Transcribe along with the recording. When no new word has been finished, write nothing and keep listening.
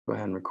Go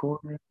ahead and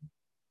record.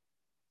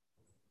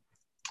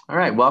 All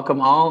right, welcome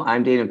all.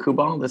 I'm Daniel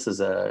Kubal. This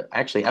is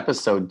actually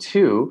episode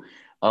 2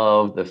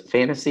 of the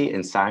Fantasy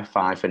and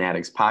Sci-Fi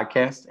Fanatics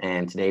podcast.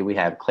 And today we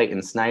have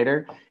Clayton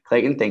Snyder.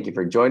 Clayton, thank you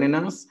for joining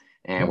us.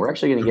 And we're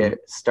actually going to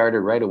get started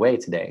right away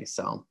today.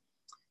 So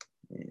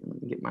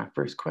let me get my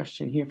first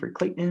question here for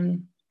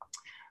Clayton.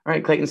 All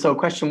right, Clayton. So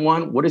question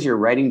 1, what has your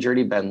writing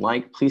journey been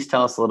like? Please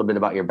tell us a little bit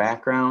about your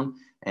background.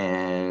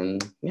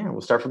 And yeah,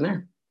 we'll start from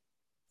there.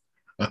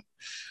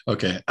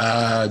 Okay.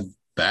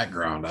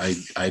 Background.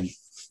 I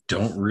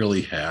don't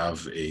really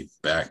have a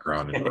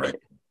background in writing.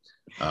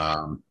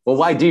 Well,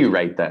 why do you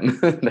write then?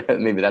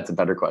 Maybe that's a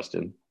better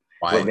question.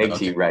 What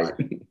makes you write?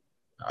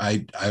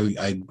 I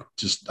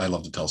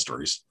love to tell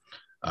stories.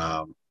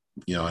 And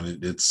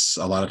it's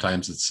a lot of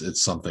times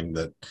it's something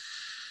that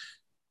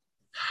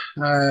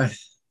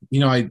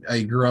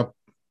I grew up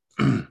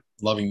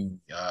loving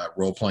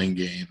role-playing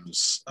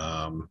games.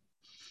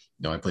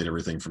 I played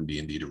everything from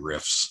D&D to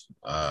Rifts.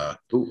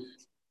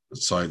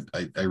 So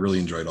I really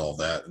enjoyed all of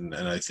that. And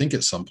I think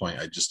at some point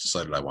I just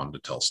decided I wanted to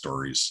tell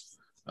stories.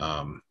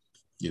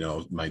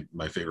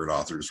 My favorite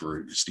authors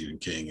were Stephen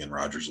King and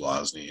Roger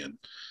Zelazny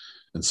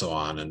and so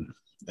on. And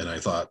I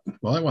thought,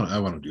 well, I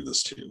want to do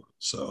this too.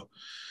 So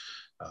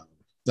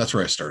that's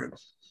where I started.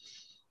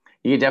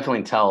 You can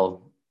definitely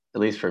tell,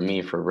 at least for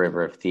me, for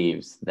River of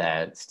Thieves,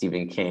 that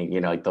Stephen King,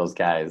 like those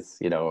guys,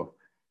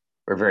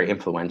 were very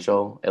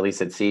influential, at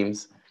least it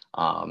seems.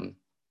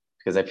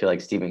 Because I feel like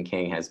Stephen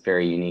King has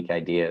very unique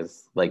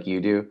ideas like you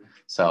do.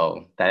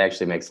 So that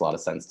actually makes a lot of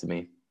sense to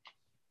me.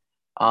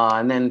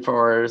 And then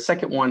for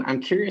second one, I'm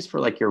curious for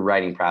like your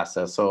writing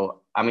process.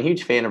 So I'm a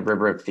huge fan of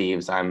River of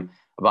Thieves. I'm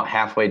about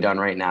halfway done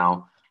right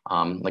now.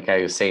 Like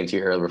I was saying to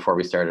you earlier before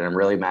we started, I'm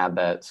really mad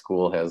that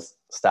school has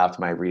stopped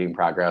my reading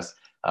progress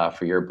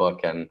for your book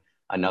and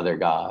another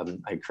guy,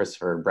 like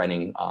Christopher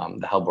Brenning,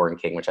 The Hellborn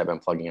King, which I've been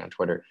plugging on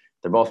Twitter.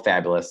 They're both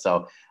fabulous.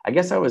 So I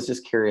guess I was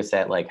just curious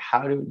at like,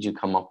 how did you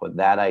come up with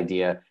that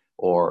idea,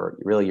 or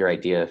really your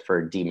idea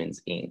for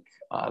Demons Inc.?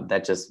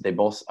 They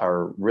both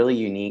are really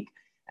unique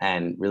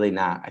and really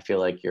not, I feel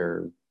like,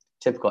 your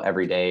typical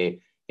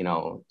everyday,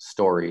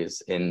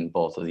 stories in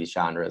both of these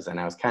genres. And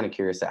I was kind of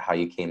curious at how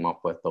you came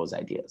up with those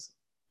ideas.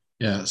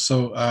 Yeah.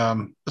 So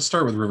let's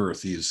start with River of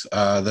Thieves.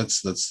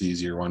 That's the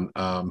easier one.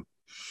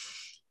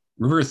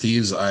 River of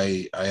Thieves,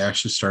 I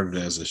actually started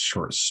as a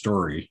short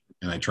story,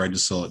 and I tried to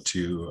sell it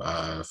to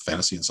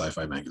Fantasy and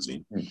Sci-Fi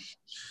magazine.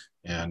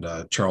 And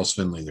Charles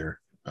Finley, there,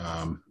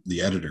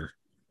 the editor,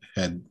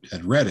 had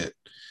read it,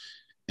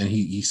 and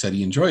he said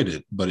he enjoyed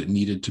it, but it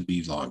needed to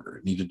be longer.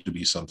 It needed to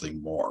be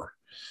something more.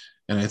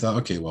 And I thought,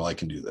 okay, well, I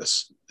can do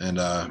this. And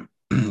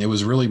it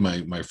was really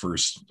my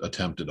first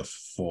attempt at a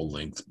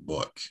full-length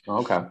book.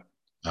 Okay.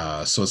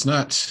 So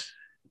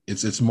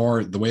it's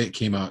more, the way it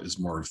came out is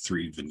more of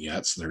 3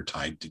 vignettes that are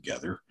tied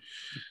together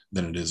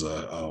than it is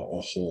a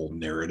whole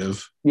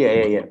narrative.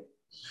 Yeah.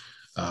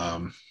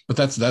 But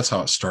that's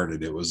how it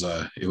started. It was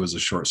a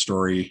short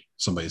story.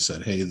 Somebody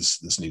said, hey,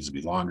 this needs to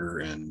be longer,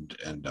 and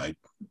I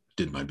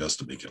did my best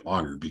to make it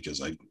longer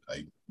because I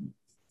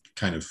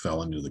kind of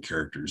fell into the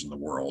characters in the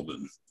world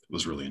and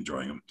was really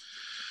enjoying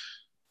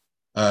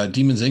them.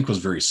 Demons Inc. was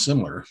very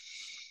similar.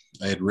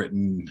 I had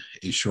written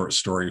a short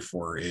story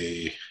for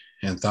a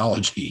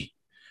anthology,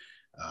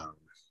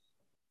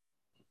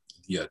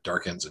 the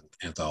Dark Ends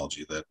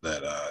anthology that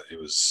it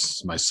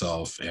was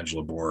myself,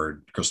 Angela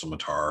Board, Crystal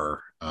Matar,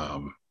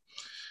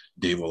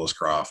 Dave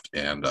Willis-Croft,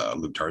 and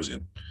Luke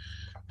Tarzan.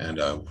 And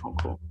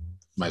cool.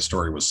 My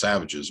story was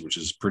Savages, which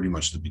is pretty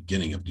much the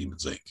beginning of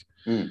Demons Inc.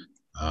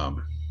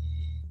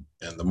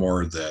 And the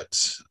more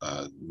that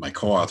my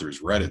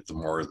co-authors read it, the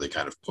more they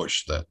kind of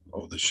pushed that,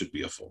 oh, this should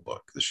be a full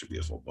book. This should be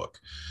a full book.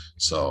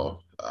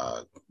 So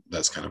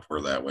that's kind of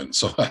where that went.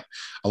 So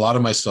a lot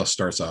of my stuff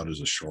starts out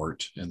as a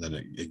short, and then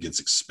it gets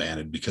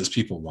expanded because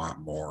people want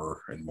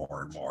more and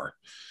more and more.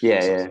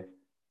 Yeah.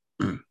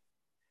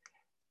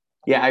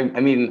 Yeah,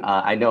 I mean,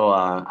 I know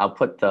I'll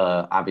put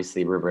the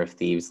obviously River of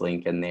Thieves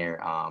link in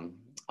there,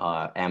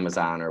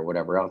 Amazon or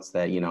whatever else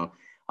that, you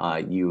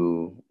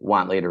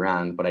want later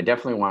on. But I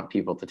definitely want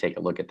people to take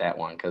a look at that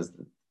one because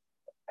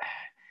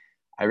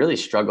I really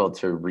struggled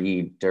to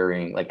read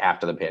during, like,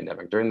 after the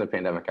pandemic. During the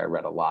pandemic, I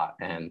read a lot.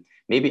 And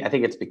maybe I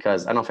think it's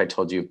because, I don't know if I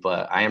told you,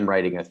 but I am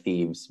writing a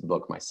Thieves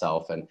book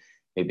myself. And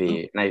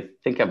and I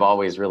think I've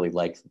always really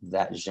liked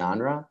that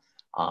genre.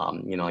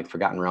 Like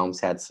Forgotten Realms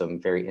had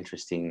some very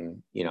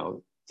interesting,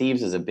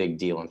 Thieves is a big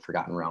deal in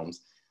Forgotten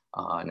Realms.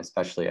 And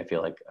especially I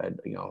feel like,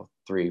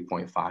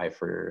 3.5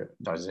 for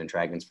Dungeons and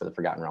Dragons for the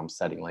Forgotten Realms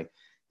setting. Like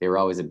they were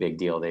always a big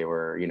deal. They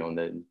were, in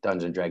the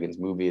Dungeons and Dragons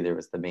movie, there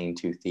was the main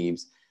 2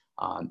 thieves.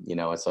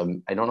 So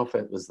I don't know if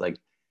it was like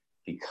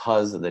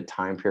because of the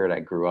time period I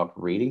grew up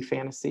reading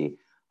fantasy.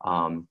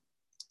 And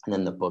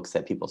then the books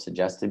that people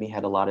suggested me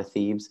had a lot of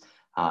thieves.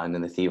 And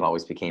then the thief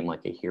always became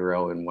like a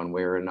hero in one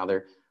way or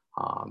another.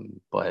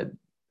 But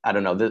I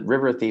don't know, the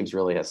River of Thieves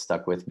really has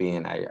stuck with me,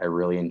 and I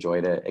really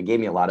enjoyed it. It gave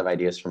me a lot of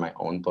ideas for my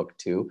own book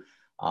too.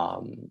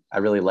 I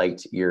really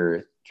liked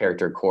your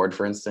character Cord,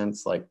 for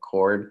instance. Like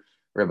Cord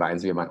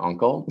reminds me of my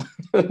uncle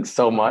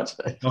so much.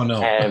 Oh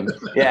no. And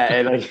yeah,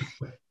 and like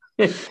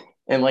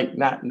and like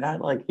not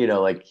like, you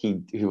know, like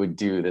he would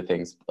do the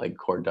things like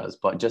Cord does,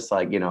 but just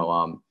like, you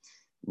know,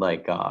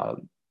 like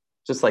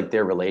just like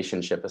their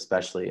relationship,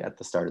 especially at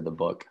the start of the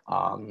book,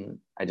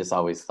 I just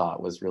always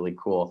thought was really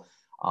cool.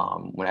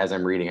 When as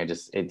I'm reading,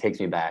 it takes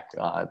me back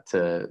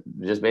to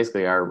just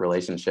basically our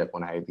relationship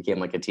when I became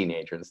like a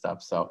teenager and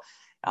stuff. So,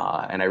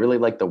 and I really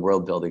liked the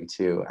world building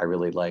too. I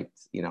really liked,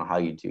 you know, how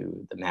you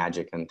do the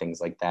magic and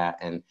things like that,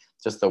 and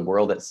just the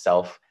world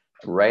itself.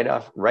 Right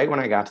when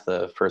I got to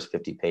the first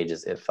 50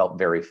 pages, it felt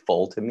very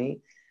full to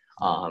me.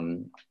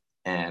 Um,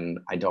 and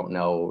I don't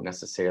know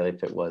necessarily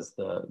if it was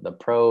the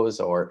prose,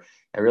 or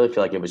I really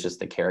feel like it was just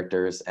the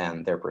characters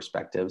and their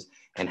perspectives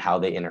and how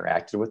they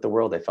interacted with the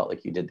world. I felt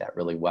like you did that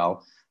really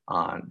well,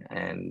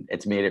 and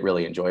it's made it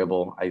really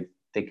enjoyable. I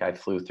think I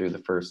flew through the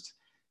first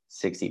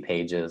 60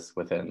 pages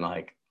within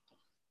like,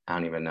 I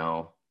don't even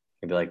know,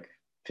 maybe like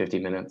 50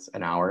 minutes,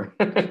 an hour.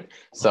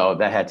 So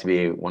that had to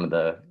be one of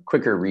the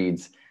quicker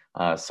reads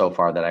so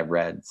far that I've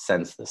read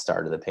since the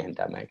start of the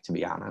pandemic, to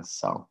be honest.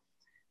 So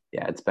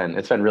yeah, it's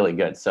been really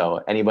good.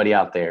 So anybody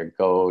out there,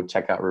 go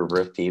check out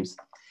River of Thieves.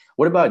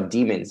 What about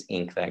Demons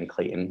Inc. then,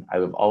 Clayton?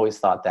 I've always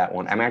thought that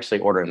one. I'm actually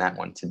ordering that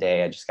one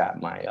today. I just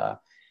got my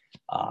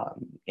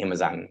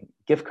Amazon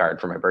gift card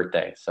for my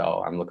birthday,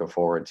 so I'm looking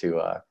forward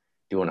to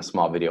doing a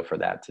small video for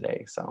that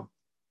today. So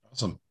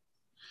Awesome.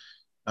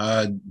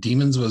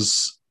 Demons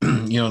was,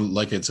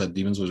 like I said,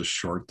 Demons was a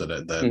short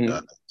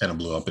that kind of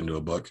blew up into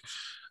a book.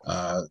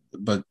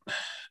 But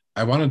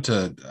I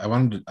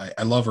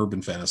love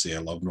urban fantasy. I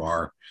love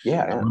noir. I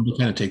yeah. wanted to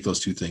kind of take those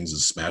two things and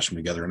smash them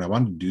together. And I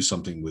wanted to do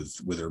something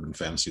with urban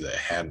fantasy that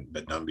hadn't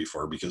been done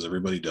before, because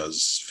everybody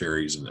does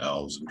fairies and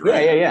elves and Yeah,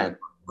 yeah, dragons.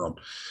 yeah.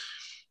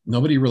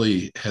 Nobody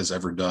really has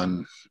ever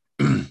done,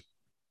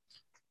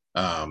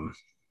 um,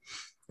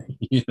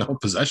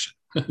 possession.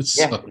 Yeah.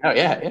 So Oh,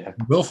 yeah, yeah.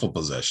 willful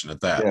possession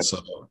at that. Yeah.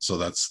 So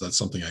that's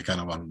something I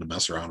kind of wanted to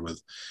mess around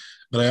with.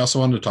 But I also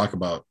wanted to talk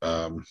about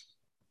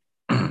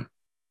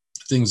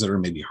things that are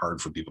maybe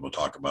hard for people to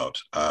talk about,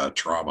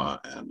 trauma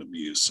and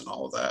abuse and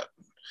all of that.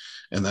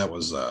 And that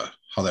was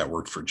how that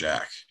worked for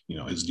Jack.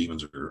 His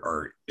demons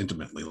are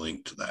intimately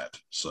linked to that.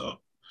 So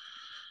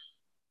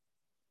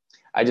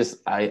I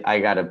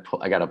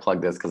gotta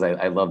plug this because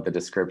I love the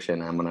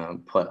description. I'm gonna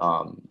put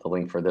the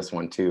link for this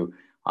one too.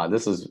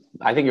 This is,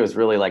 I think it was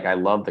really like, I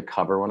loved the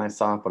cover when I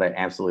saw it, but I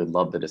absolutely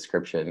loved the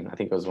description. I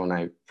think it was when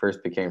I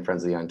first became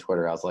friends with you on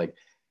Twitter. I was like,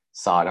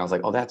 saw it and I was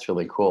like, oh, that's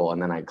really cool.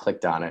 And then I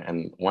clicked on it,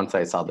 and once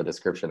I saw the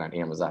description on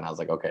Amazon, I was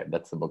like, okay,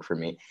 that's the book for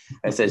me.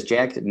 It says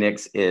Jack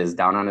Nix is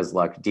down on his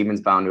luck,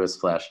 demons bound to his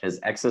flesh, his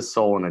ex's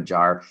soul in a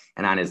jar,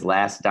 and on his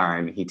last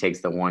dime, he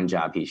takes the one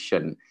job he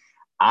shouldn't.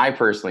 I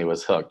personally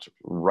was hooked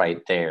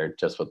right there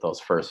just with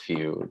those first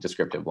few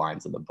descriptive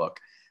lines of the book.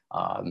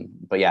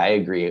 But yeah, I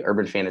agree.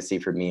 Urban fantasy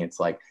for me, it's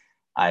like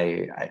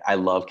I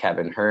love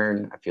Kevin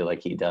Hearn. I feel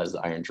like he does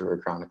Iron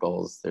Druid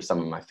Chronicles. They're some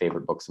of my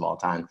favorite books of all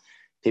time.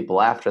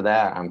 People after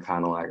that, I'm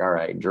kind of like, all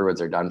right,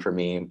 druids are done for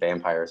me.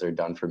 Vampires are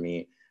done for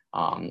me.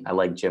 I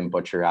like Jim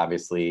Butcher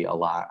obviously a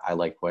lot. I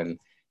like when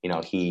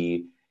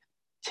he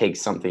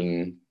takes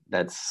something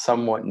that's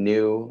somewhat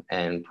new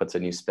and puts a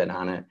new spin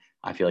on it.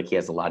 I feel like he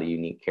has a lot of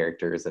unique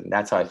characters, and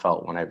that's how I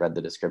felt when I read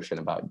the description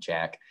about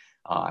Jack.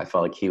 I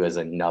felt like he was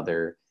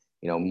another,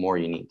 more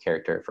unique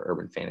character for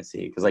urban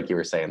fantasy. Because, like you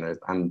were saying,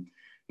 I'm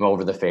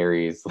over the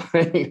fairies.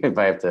 If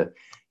I have to,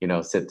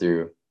 sit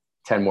through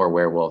 10 more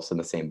werewolves in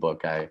the same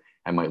book, I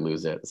might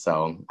lose it.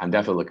 So I'm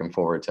definitely looking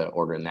forward to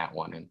ordering that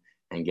one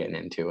and getting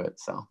into it.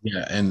 So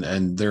yeah,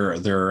 and there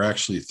are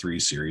actually 3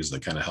 series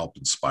that kind of help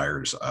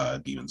inspires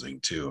Demons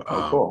Inc. too.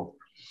 oh, cool.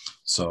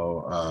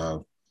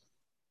 So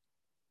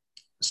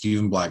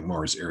Stephen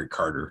Blackmore's Eric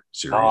Carter Oh,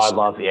 series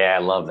I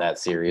love that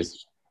series.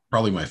 is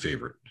probably my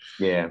favorite.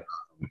 Yeah.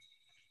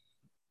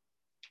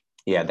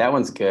 Yeah, that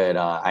one's good.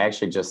 I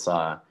actually just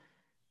saw,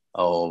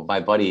 my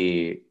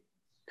buddy,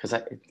 because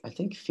I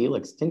think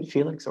didn't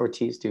Felix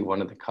Ortiz do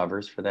one of the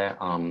covers for that?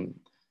 I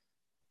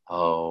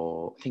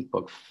think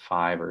book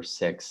 5 or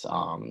 6.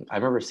 I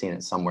remember seeing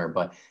it somewhere,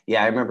 but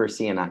yeah, I remember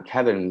seeing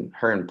Kevin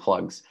Hearn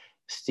plugs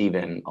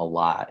Steven a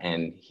lot.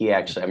 And he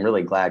actually, I'm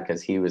really glad,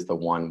 because he was the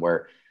one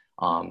where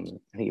I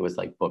think it was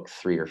like book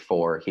 3 or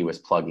 4, he was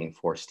plugging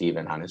for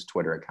Steven on his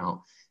Twitter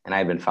account. And I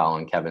had been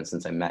following Kevin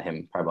since I met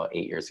him probably about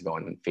 8 years ago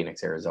in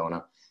Phoenix,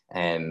 Arizona.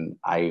 And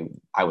I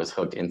was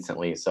hooked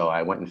instantly. So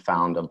I went and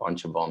found a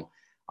bunch of them.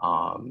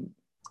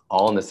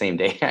 All in the same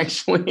day,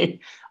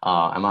 actually.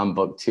 I'm on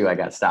book 2. I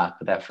got stopped,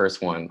 but that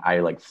first one I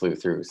like flew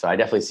through. So I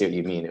definitely see what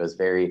you mean. It was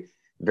very,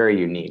 very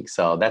unique.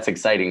 So that's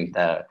exciting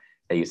that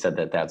you said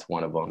that that's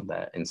one of them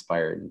that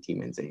inspired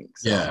Demons Inc.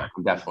 So Yeah,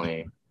 I'm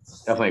definitely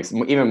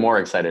even more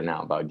excited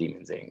now about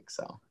Demons Inc.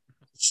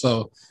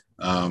 So,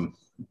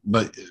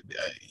 but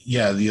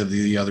yeah,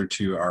 the other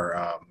 2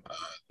 are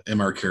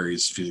M.R.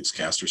 Carey's Felix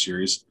Castor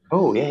series.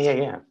 Oh, yeah, yeah,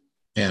 yeah.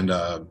 And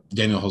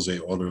Daniel Jose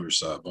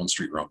Older's Bone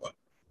Street Rumba.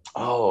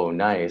 Oh,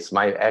 nice.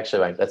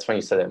 That's funny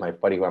you said that. My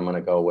buddy who I'm going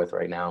to go with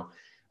right now,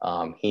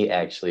 he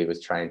actually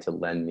was trying to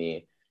lend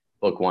me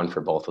book one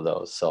for both of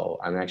those. So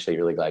I'm actually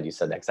really glad you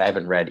said that because I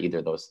haven't read either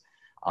of those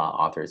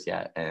authors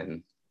yet.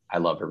 And I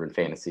love urban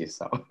fantasy.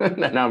 So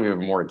now I'm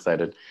even more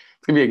excited.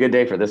 It's going to be a good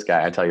day for this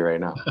guy, I tell you right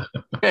now.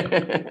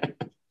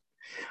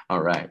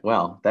 All right.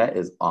 Well, that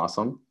is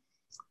awesome.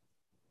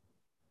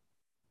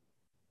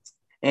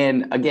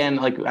 And again,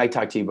 like I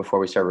talked to you before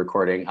we started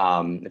recording,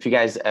 if you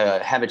guys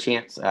have a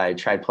chance, I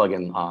tried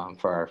plugging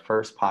for our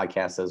first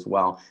podcast as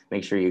well.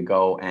 Make sure you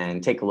go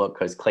and take a look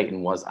because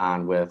Clayton was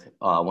on with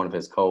one of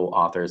his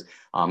co-authors,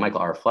 Michael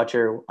R.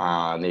 Fletcher.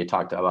 They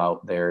talked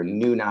about their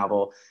new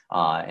novel,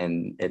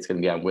 and it's going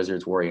to be on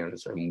Wizards,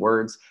 Warriors, and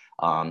Words.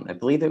 I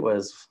believe it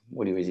was,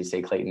 what did you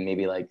say, Clayton?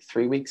 Maybe like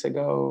 3 weeks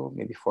ago,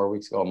 maybe 4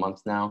 weeks ago, a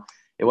month now.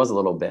 It was a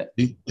little bit.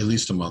 At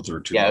least a month or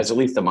 2 Yeah, it months. was at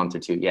least a month or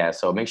two. Yeah.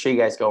 So make sure you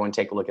guys go and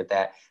take a look at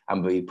that.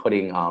 I'm going to be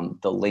putting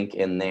the link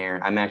in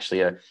there. I'm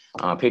actually a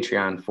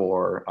Patreon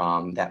for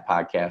that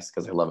podcast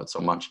because I love it so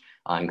much.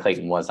 And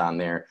Clayton was on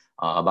there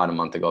about a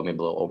month ago, maybe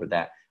a little over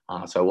that.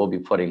 So I will be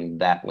putting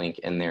that link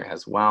in there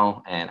as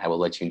well. And I will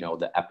let you know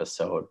the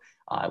episode.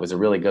 It was a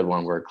really good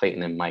one where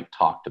Clayton and Mike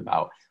talked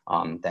about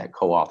that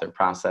co-author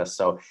process.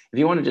 So if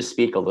you want to just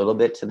speak a little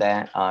bit to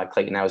that,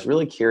 Clayton, I was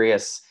really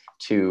curious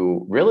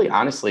to really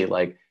honestly,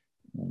 like,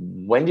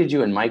 when did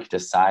you and Mike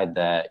decide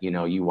that,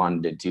 you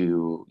wanted to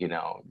do,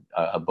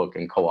 a book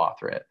and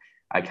co-author it?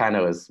 I kind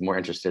of was more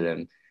interested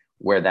in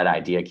where that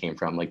idea came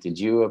from. Like, did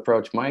you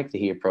approach Mike? Did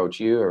he approach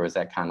you? Or was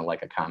that kind of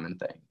like a common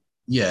thing?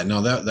 Yeah,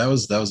 no, that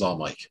was all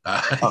Mike.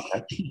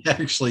 Okay. He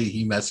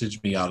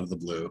messaged me out of the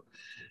blue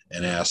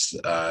and asked,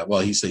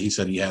 well, he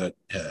said he had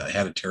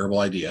a terrible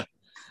idea.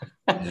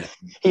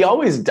 He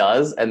always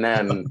does, and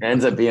then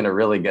ends up being a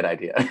really good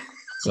idea.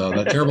 So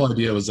that terrible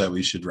idea was that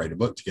we should write a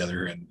book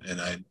together, and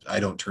I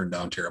don't turn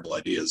down terrible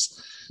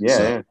ideas.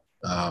 Yeah.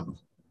 So,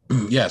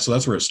 yeah, so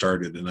that's where it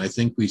started, and I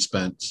think we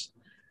spent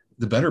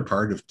the better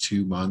part of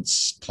 2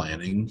 months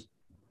planning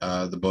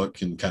the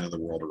book and kind of the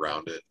world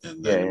around it,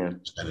 and then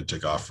kind of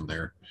took off from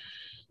there.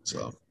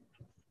 So.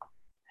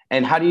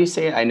 And how do you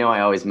say it? I know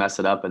I always mess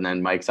it up, and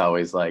then Mike's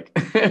always like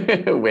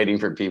waiting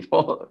for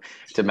people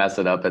to mess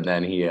it up, and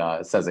then he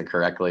says it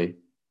correctly.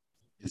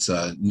 It's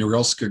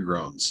Norelska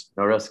Groans.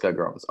 Norelska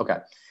Groans. Okay.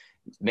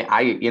 And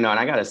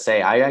I got to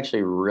say, I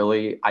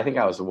think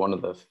I was one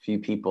of the few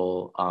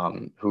people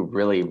who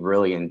really,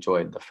 really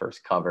enjoyed the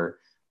first cover.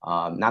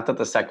 Not that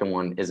the second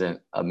one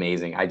isn't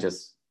amazing. I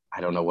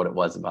don't know what it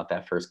was about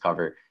that first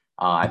cover.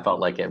 I felt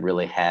like it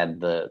really had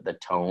the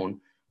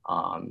tone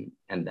and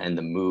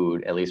the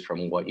mood, at least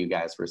from what you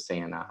guys were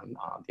saying on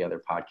the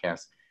other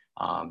podcast.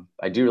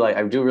 I do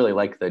really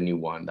like the new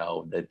one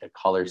though. The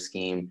color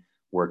scheme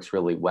works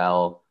really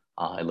well.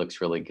 It looks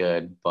really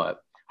good.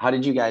 But how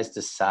did you guys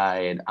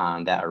decide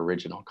on that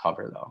original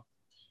cover though?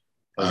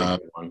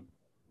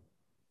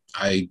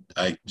 I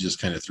just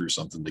kind of threw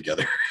something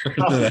together.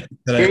 Here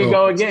you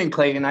go again,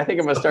 Clayton. I think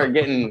I'm gonna start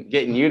getting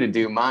you to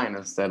do mine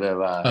instead of.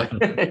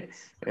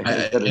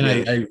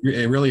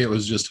 It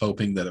was just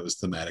hoping that it was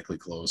thematically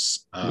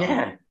close.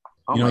 Yeah.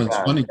 It's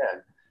funny. Yeah.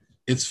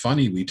 It's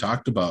funny. We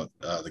talked about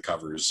the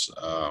covers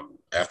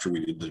after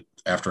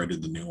I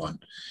did the new one,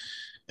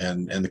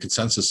 and the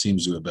consensus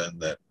seems to have been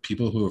that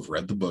people who have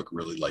read the book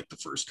really like the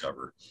first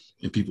cover,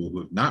 and people who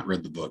have not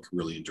read the book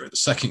really enjoy the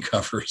second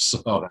cover. So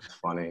that's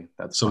funny.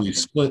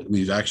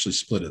 We've actually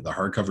split it. The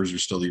hardcovers are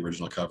still the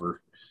original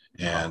cover,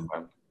 and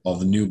all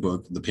the new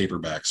book, the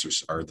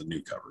paperbacks are the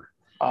new cover.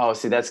 Oh,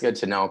 see, that's good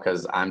to know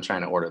because I'm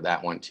trying to order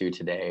that one too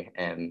today,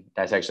 and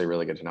that's actually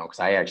really good to know because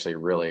I actually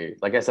really,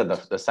 like I said,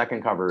 the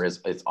second cover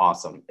it's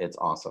awesome. It's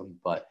awesome,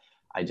 but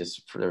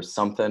there's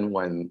something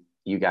when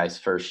you guys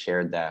first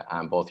shared that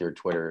on both your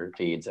Twitter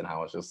feeds, and I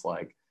was just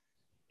like,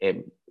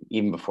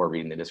 even before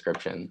reading the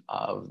description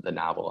of the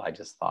novel, I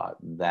just thought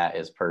that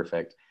is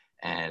perfect.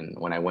 And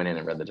when I went in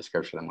and read the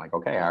description, I'm like,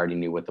 okay, I already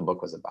knew what the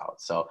book was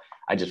about. So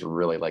I just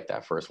really like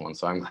that first one.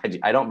 So I'm glad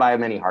I don't buy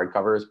many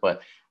hardcovers,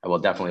 but I will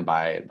definitely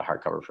buy the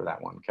hardcover for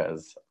that one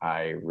because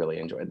I really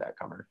enjoyed that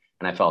cover.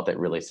 And I felt it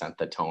really set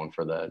the tone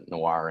for the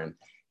noir and,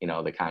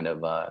 the kind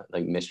of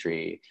like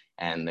mystery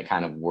and the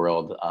kind of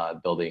world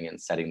building and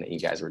setting that you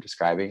guys were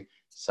describing.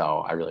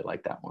 So I really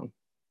like that one.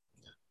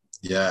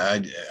 Yeah,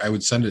 I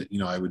would send it,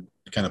 I would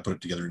kind of put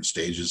it together in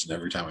stages, and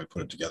every time I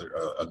put it together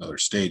another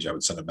stage, I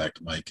would send it back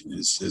to Mike, and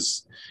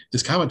his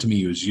comment to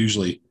me was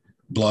usually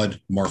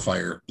blood, more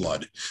fire,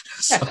 blood.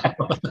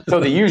 So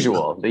the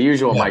usual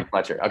yeah. Mike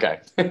Fletcher. Okay.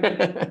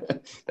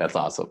 That's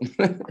awesome.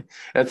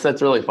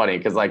 that's really funny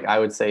because like I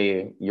would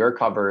say your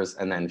covers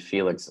and then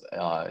Felix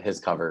his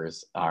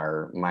covers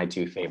are my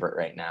two favorite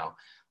right now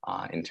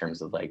in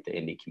terms of like the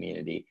indie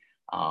community.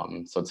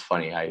 So it's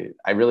funny.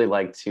 I really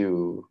like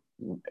to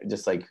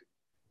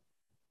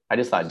I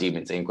just thought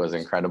Demons Inc. was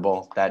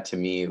incredible. That to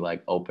me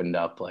like opened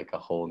up like a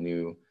whole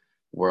new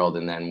world.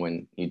 And then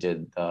when you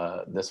did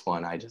this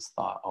one, I just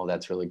thought, oh,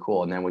 that's really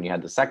cool. And then when you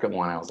had the second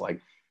one, I was like,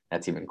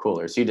 that's even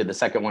cooler. So you did the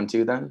second one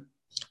too then?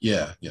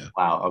 Yeah.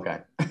 Wow. Okay.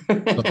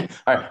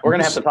 All right. We're going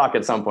to have to talk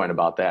at some point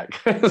about that.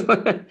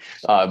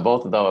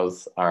 Both of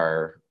those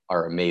are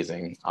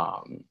amazing.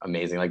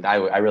 Amazing. Like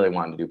I really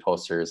wanted to do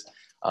posters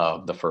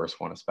of the first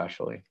one,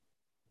 especially.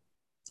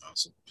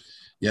 Awesome.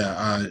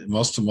 Yeah,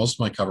 most of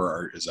my cover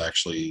art is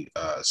actually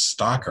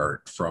stock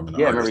art from an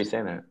Yeah, I remember you artist.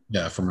 saying that.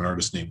 Yeah, from an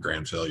artist named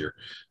Grand Failure,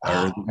 or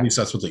Ah, at okay. least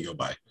that's what they go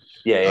by.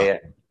 Yeah, yeah, Uh, yeah.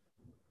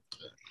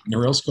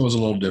 Norelsko is a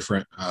little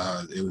different.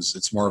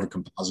 It's more of a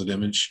composite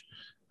image.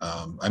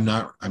 I'm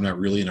not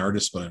really an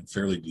artist, but I'm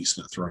fairly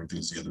decent at throwing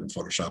things together in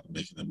Photoshop and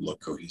making them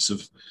look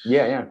cohesive.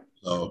 Yeah, yeah.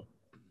 So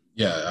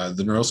yeah,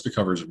 the Norelska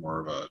covers are more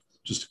of a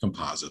just a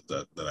composite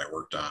that I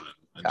worked on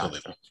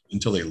Gotcha.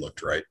 until they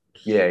looked right.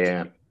 Yeah,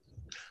 yeah.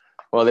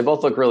 Well, they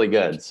both look really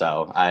good,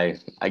 so I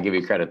give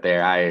you credit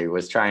there. I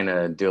was trying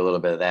to do a little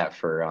bit of that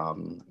for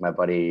my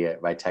buddy,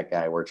 my tech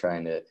guy. We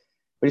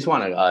just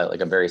want like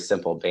a very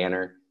simple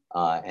banner,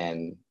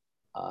 and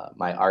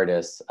my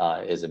artist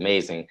is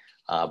amazing,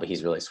 but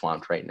he's really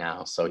swamped right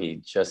now. So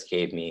he just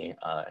gave me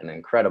an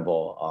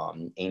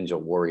incredible angel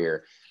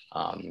warrior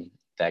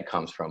that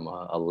comes from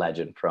a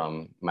legend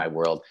from my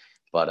world.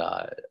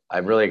 But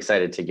I'm really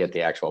excited to get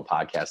the actual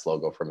podcast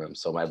logo from him.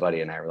 So my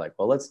buddy and I were like,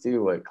 well, let's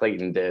do what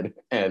Clayton did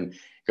and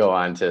go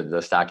on to the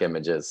stock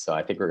images. So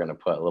I think we're going to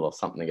put a little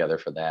something together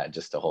for that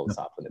just to hold us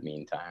off in the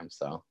meantime.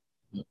 So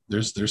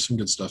There's some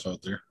good stuff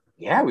out there.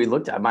 yeah, we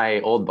looked at my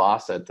old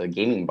boss at the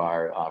gaming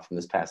bar from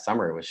this past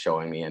summer was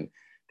showing me, and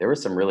there were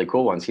some really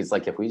cool ones. He's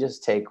like, if we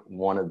just take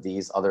one of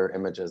these other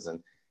images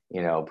and,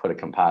 put a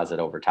composite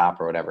over top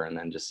or whatever, and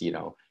then just,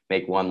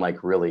 make one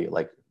like really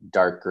like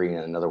dark green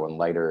and another one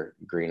lighter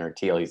green or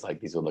teal. He's like,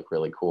 these would look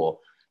really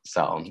cool.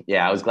 So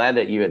yeah, I was glad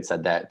that you had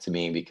said that to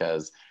me,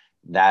 because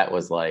that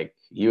was like,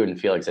 you and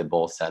Felix had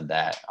both said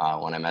that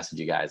when I messaged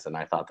you guys. And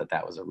I thought that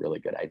that was a really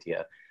good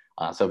idea.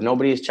 So if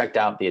nobody's checked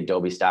out the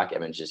Adobe stock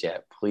images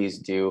yet, please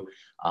do.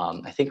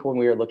 I think when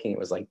we were looking, it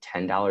was like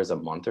 $10 a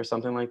month or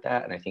something like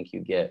that. And I think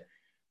I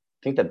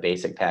think the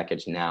basic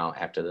package now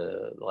after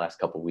the last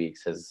couple of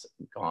weeks has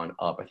gone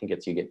up. I think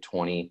you get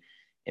 20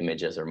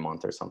 images a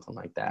month or something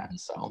like that.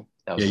 So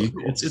that was Yeah, really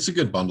cool. it's a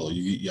good bundle.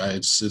 Yeah,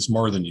 it's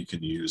more than you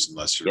can use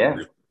unless you're Yeah.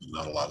 really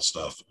not a lot of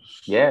stuff.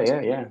 Yeah,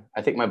 yeah, yeah.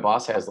 I think my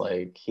boss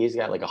he's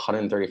got like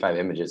 135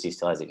 images he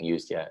still hasn't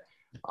used yet,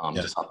 Yeah,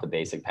 just off the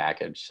basic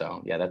package.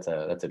 So yeah, that's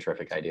a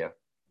terrific idea.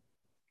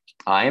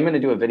 I am going to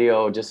do a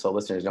video, just so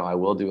listeners know, I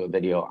will do a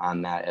video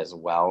on that as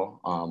well.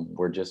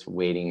 We're just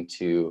waiting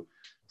to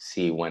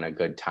see when a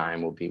good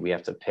time will be. We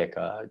have to pick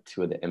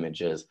two of the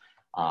images,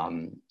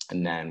 and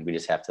then we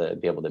just have to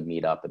be able to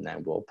meet up, and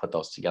then we'll put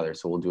those together.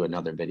 So we'll do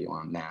another video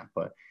on that.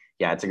 But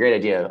yeah, it's a great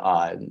idea.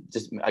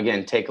 Just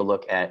again, take a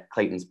look at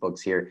Clayton's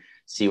books here,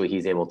 see what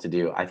he's able to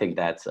do. I think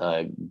that's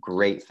a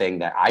great thing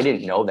that I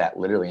didn't know that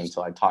literally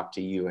until I talked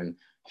to you and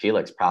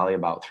Felix probably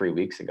about 3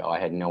 weeks ago. I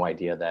had no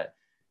idea that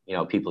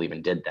people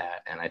even did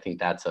that. And I think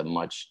that's a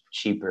much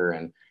cheaper,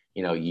 and,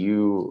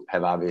 you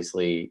have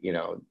obviously,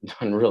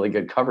 done really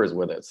good covers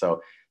with it.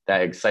 So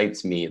that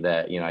excites me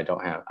that,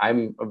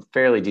 I'm a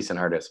fairly decent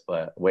artist,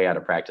 but way out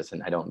of practice,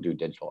 and I don't do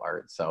digital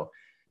art. So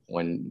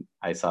when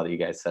I saw that you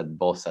guys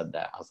both said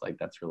that, I was like,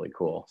 that's really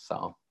cool.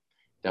 So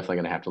definitely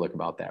going to have to look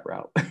about that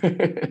route.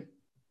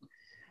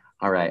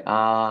 All right.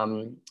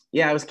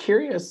 Yeah, I was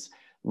curious,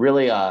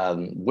 really,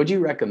 would you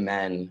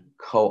recommend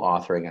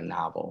co-authoring a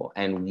novel?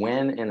 And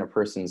when in a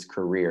person's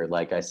career,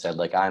 like I said,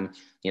 like I'm,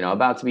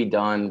 about to be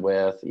done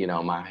with,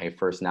 my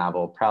first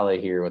novel,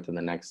 probably here within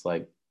the next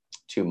like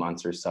 2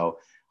 months or so.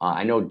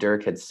 I know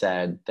Dirk had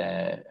said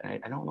that,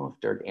 I don't know if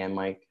Dirk and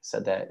Mike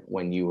said that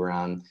when you were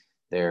on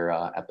their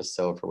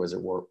episode for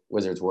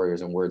Wizards,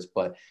 Warriors, and Words,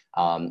 but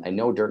I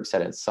know Dirk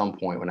said at some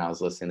point when I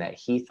was listening that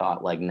he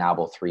thought like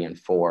novel 3 and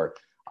 4,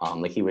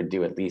 like he would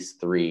do at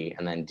least 3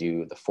 and then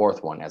do the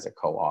 4th one as a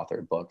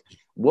co-authored book.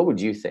 What would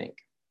you think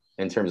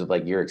in terms of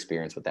like your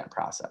experience with that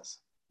process?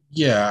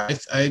 yeah,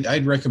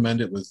 I'd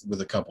recommend it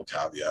with a couple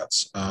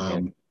caveats. Yeah.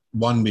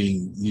 One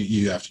being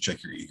you have to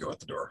check your ego at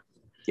the door.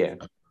 Yeah.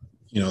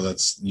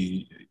 That's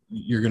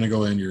you're going to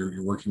go in,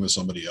 you're working with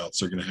somebody else.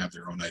 They're going to have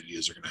their own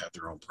ideas. They're going to have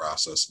their own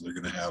process, and they're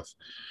going to have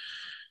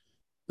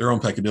their own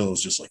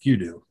peccadillos just like you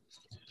do.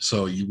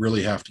 So you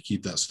really have to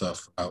keep that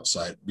stuff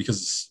outside,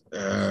 because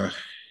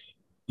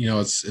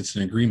it's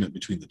an agreement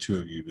between the two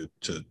of you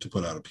to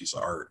put out a piece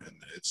of art, and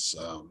it's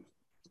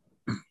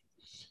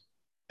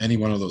any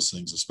one of those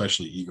things,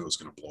 especially ego, is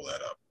going to blow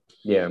that up.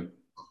 Yeah.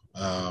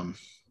 Um,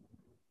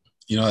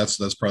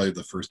 that's probably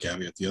the first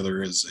caveat. The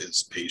other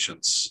is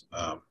patience.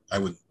 I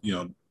would,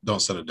 don't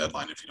set a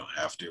deadline if you don't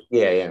have to.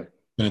 Yeah. Yeah. It's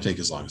going to take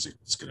as long as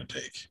it's going to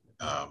take.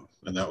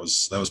 And that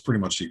was pretty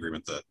much the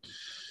agreement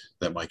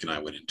that Mike and I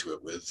went into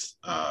it with.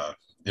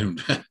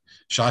 And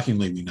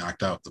shockingly, we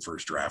knocked out the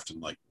first draft in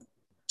like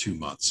 2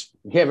 months.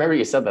 Yeah. I remember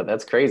you said that.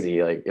 That's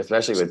crazy. Like,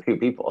 especially with 2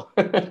 people.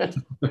 It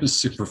was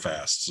super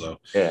fast. So,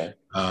 yeah.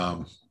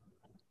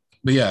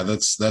 But yeah,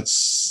 that's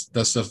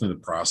definitely the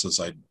process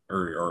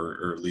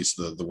or at least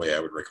the way I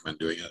would recommend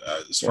doing it.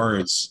 As far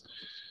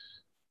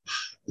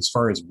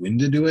as when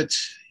to do it,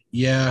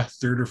 yeah,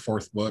 3rd or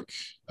 4th book.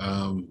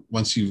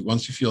 Once you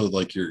feel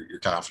like you're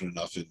confident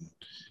enough in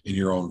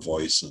your own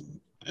voice,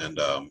 and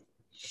I'm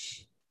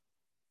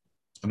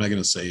not going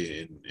to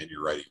say in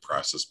your writing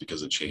process,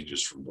 because it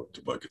changes from book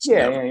to book. It's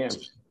Yeah. never Yeah. Yeah.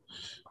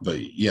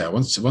 But yeah,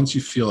 once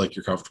you feel like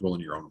you're comfortable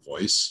in your own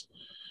voice,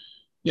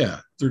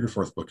 yeah, third or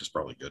fourth book is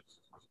probably good.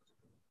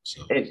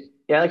 So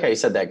Yeah, I like how you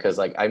said that, because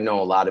like I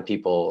know a lot of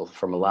people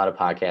from a lot of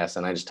podcasts,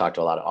 and I just talk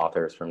to a lot of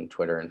authors from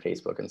Twitter and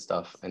Facebook and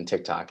stuff and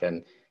TikTok,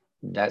 and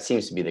that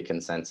seems to be the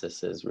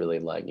consensus, is really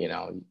like,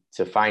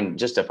 to find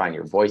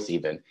your voice,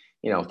 even,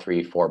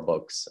 3, 4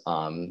 books.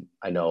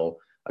 I know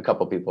a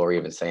couple people are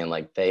even saying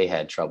like they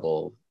had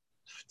trouble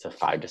to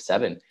 5 to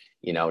 7,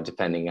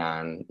 depending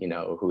on,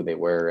 who they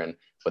were and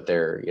what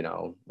their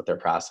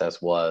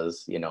process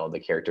was,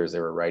 the characters they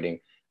were writing.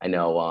 I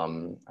know, I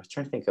was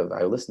trying to think of,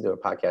 I listened to a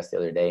podcast the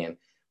other day, and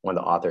one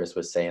of the authors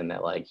was saying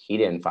that like he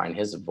didn't find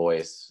his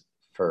voice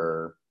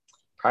for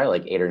probably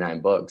like 8 or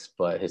 9 books,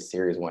 but his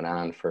series went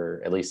on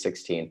for at least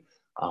 16,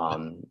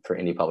 for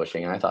indie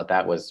publishing. And I thought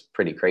that was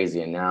pretty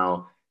crazy. And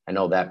now I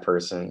know that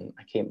person,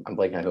 I'm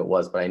blanking on who it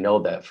was, but I know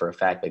that for a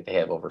fact, like they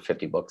have over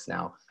 50 books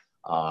now.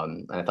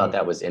 And I thought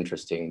that was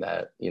interesting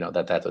that,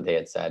 that's what they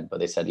had said,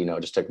 but they said,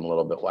 it just took them a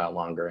little bit while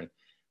longer. And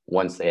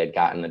once they had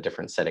gotten a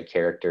different set of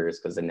characters,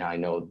 because then now I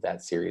know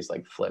that series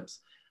like flips,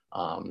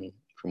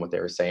 from what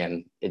they were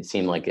saying, it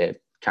seemed like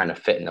it kind of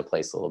fit into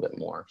place a little bit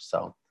more.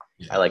 So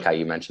yeah. I like how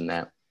you mentioned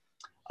that.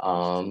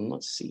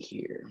 Let's see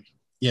here.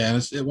 Yeah,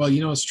 and well,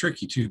 it's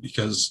tricky too,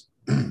 because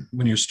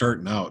when you're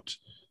starting out,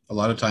 a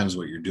lot of times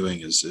what you're doing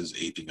is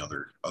aping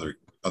other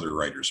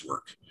writers'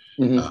 work.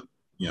 Mm-hmm.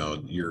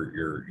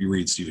 You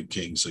read Stephen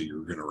King, so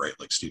you're going to write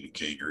like Stephen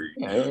King, or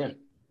Yeah.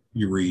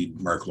 you read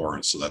Mark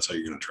Lawrence, so that's how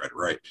you're going to try to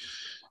write.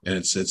 And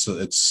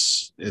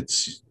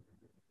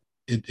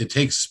it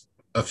takes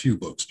a few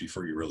books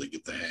before you really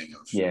get the hang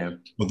of. Yeah.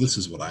 Well, this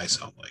is what I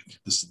sound like.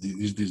 This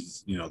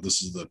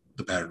is the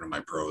pattern of my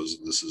prose,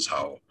 and this is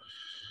how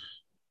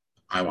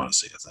I want to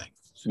say a thing.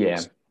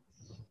 Yeah.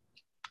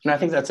 And I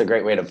think that's a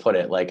great way to put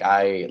it.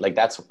 I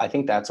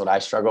think that's what I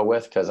struggle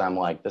with, because I'm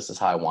like, this is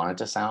how I want it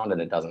to sound,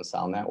 and it doesn't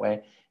sound that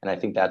way. And I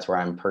think that's where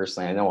I'm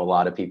personally, I know a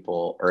lot of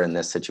people are in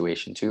this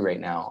situation too right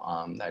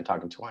now, that I'm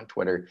talking to on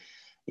Twitter,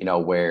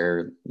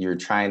 where you're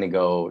trying to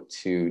go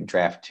to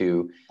draft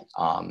 2.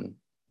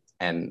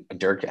 And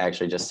Dirk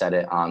actually just said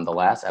it on the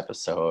last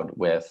episode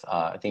with,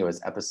 I think it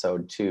was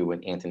episode 2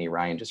 with Anthony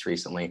Ryan just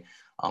recently.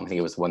 I think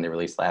it was the one they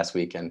released last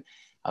week. And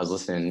I was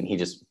listening, he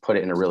just put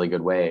it in a really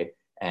good way.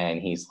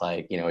 And he's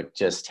like, it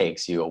just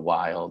takes you a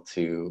while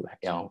to,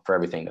 for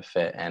everything to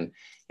fit. And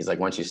he's like,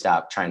 once you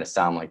stop trying to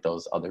sound like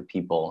those other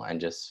people and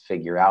just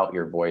figure out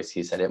your voice,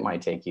 he said it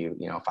might take you,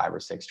 5 or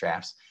 6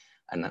 drafts.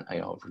 And then,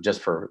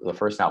 just for the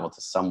first novel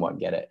to somewhat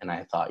get it. And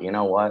I thought, you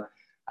know what?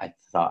 I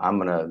thought I'm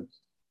going to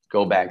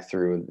go back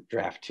through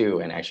draft 2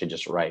 and actually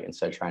just write,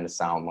 instead of trying to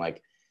sound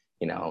like,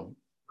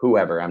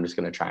 whoever. I'm just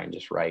going to try and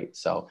just write.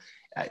 So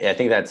I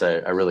think that's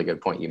a really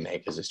good point you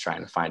make, is just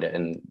trying to find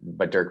it.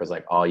 But Dirk was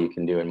like, all you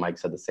can do, and Mike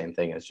said the same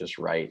thing, is just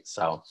write.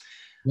 So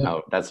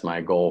that's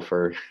my goal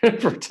for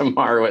for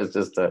tomorrow, is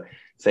just to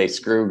say,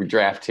 screw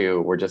draft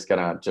 2. We're just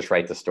gonna just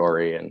write the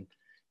story and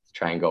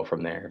try and go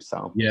from there.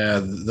 So yeah,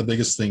 the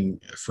biggest thing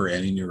for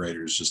any new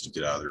writer is just to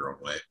get out of their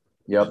own way.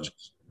 Yep.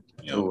 Just,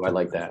 Ooh, I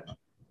like that.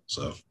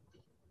 So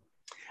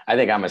I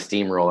think I'm a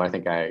steamroller. I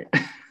think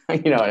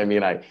you know what I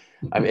mean?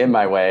 I'm in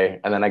my way,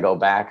 and then I go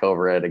back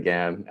over it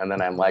again, and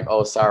then I'm like,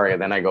 oh, sorry,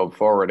 and then I go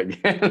forward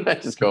again. I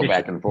just go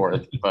back and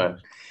forth. But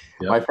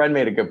my friend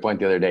made a good point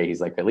the other day. He's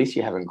like, at least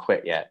you haven't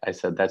quit yet. I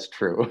said, that's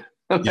true.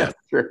 That's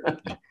true.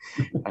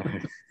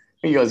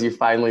 He goes, you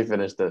finally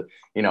finished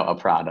a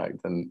product.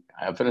 And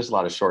I finished a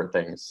lot of short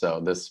things. So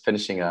this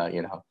finishing I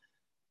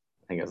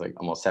think it was like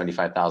almost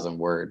 75,000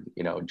 word,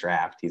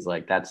 draft. He's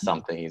like, that's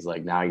something. He's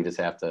like, now you just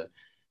have to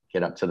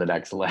get up to the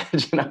next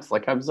ledge. And I was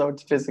like, I'm so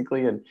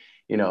physically and,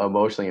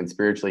 emotionally and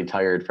spiritually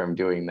tired from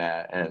doing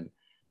that. And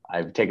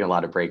I've taken a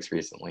lot of breaks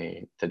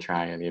recently to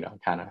try and,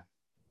 kind of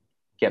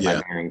get my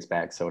bearings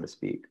back, so to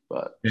speak.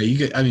 But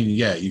you got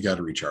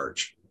to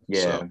recharge.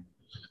 Yeah. So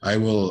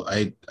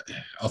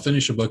I'll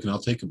finish a book and I'll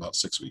take about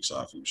 6 weeks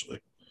off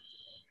usually.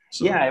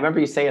 So. Yeah, I remember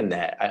you saying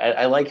that.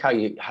 I like how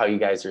you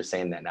guys are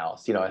saying that now.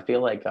 So, I feel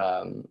like,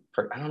 I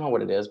don't know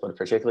what it is, but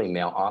particularly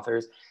male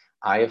authors,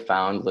 I have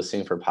found,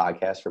 listening for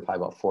podcasts for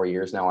probably about 4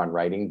 years now on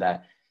writing,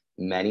 that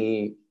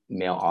many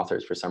male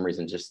authors, for some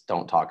reason, just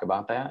don't talk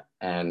about that.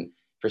 And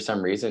for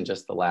some reason,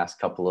 just the last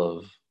couple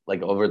of,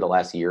 like over the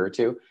last year or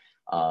two,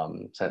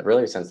 so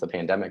really since the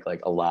pandemic,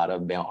 like a lot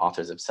of male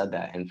authors have said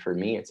that. And for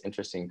me, it's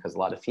interesting because a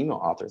lot of female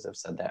authors have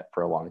said that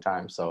for a long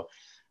time. So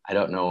I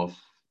don't know if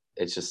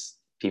it's just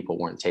people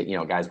weren't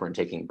taking, guys weren't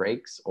taking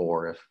breaks,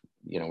 or if,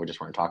 we just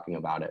weren't talking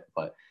about it.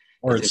 But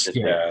or it's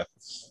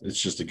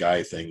just a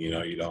guy thing, you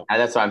don't. And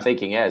that's what I'm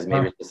thinking. Is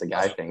maybe it's just a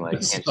guy thing. Like,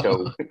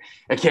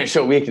 I can't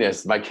show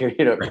weakness. My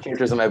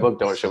characters in my book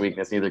don't show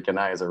weakness. Neither can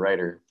I as a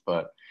writer.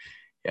 But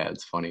yeah,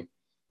 it's funny.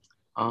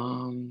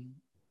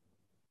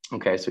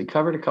 Okay, so we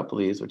covered a couple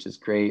of these, which is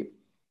great.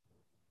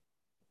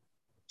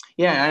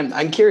 Yeah,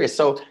 I'm curious.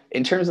 So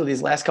in terms of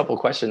these last couple of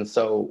questions,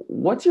 so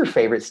what's your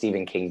favorite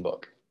Stephen King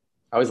book?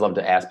 I always love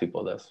to ask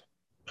people this.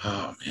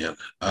 Oh man,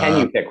 can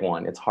you pick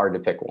one? It's hard to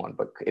pick one,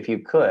 but if you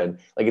could,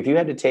 like, if you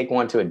had to take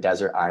one to a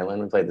desert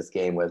island, we played this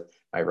game with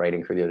my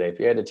writing crew the other day. If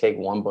you had to take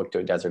one book to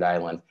a desert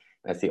island,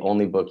 and that's the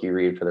only book you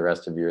read for the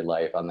rest of your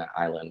life on that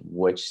island,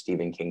 which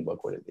Stephen King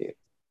book would it be?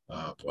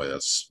 Oh boy,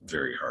 that's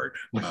very hard.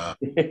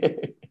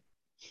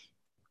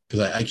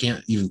 Because I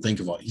can't even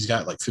think of all. He's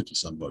got like 50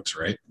 some books,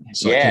 right?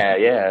 So I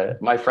can't. Yeah, yeah.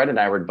 My friend and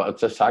I were both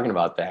just talking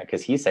about that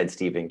because he said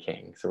Stephen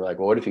King. So we're like,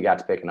 well, what if you got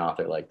to pick an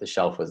author? Like the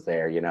shelf was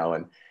there,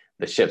 and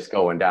the ship's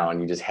going down.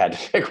 You just had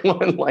to pick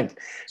one, like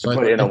So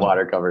put it in a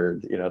water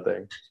covered,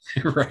 thing.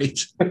 right.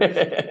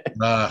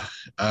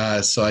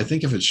 So I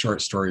think if it's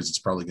short stories, it's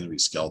probably going to be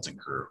Skeleton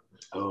Crew.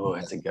 Oh,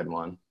 that's a good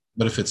one.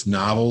 But if it's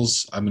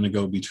novels, I'm going to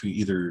go between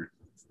either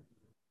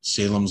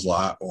Salem's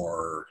Lot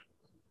or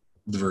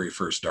the very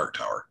first Dark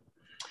Tower.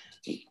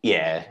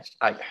 Yeah.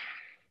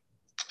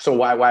 So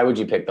why would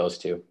you pick those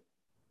two?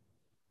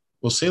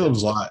 Well,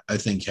 Salem's Lot, I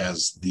think,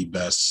 has the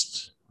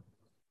best.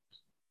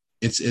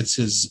 It's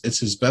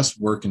his best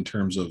work in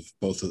terms of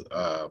both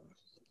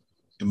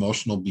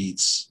emotional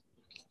beats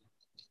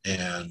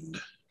and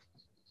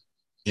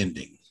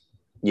ending.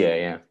 Yeah,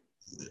 yeah.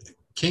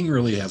 King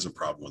really has a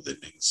problem with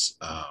endings,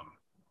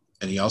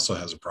 and he also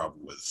has a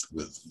problem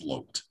with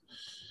bloat.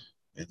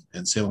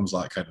 And Salem's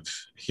Lot kind of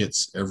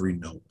hits every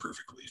note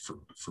perfectly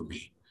for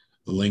me.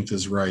 The length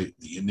is right,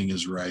 the ending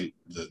is right,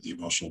 the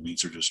emotional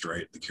beats are just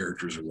right, the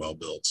characters are well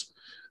built,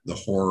 the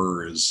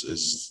horror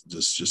is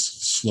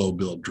just slow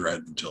build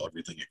dread until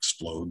everything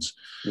explodes.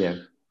 Yeah.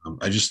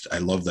 I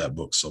love that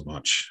book so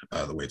much,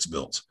 the way it's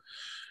built.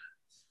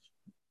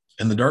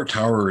 And the Dark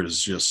Tower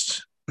is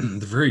just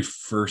the very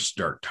first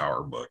Dark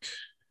Tower book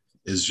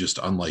is just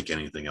unlike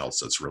anything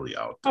else that's really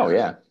out there. Oh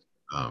yeah.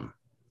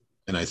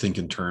 And I think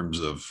in terms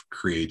of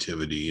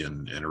creativity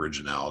and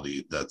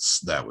originality,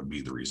 that would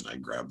be the reason I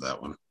grabbed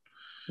that one.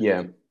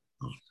 Yeah.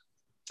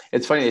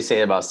 It's funny they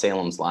say about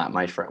Salem's Lot.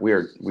 My friend, we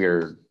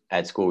were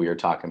at school. We were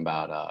talking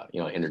about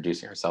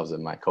introducing ourselves,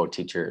 and my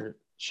co-teacher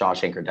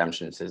Shawshank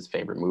Redemption is his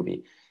favorite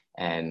movie,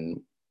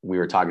 and we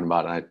were talking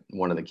about it. And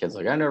one of the kids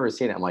like, I've never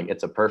seen it. I'm like,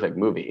 it's a perfect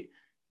movie.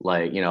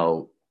 Like,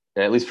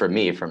 at least for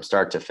me, from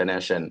start to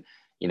finish, and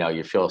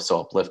you feel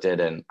so uplifted.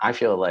 And I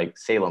feel like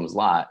Salem's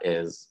Lot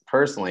is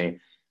personally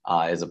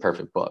is a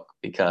perfect book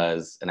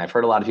because, and I've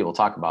heard a lot of people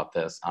talk about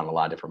this on a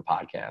lot of different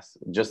podcasts,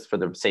 just for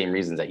the same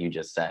reasons that you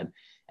just said.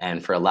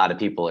 And for a lot of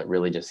people, it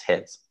really just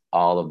hits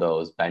all of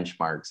those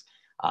benchmarks,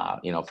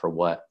 for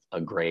what a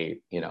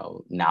great,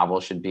 novel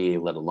should be,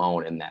 let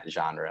alone in that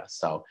genre.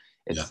 So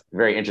it's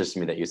very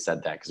interesting to me that you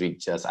said that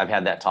because I've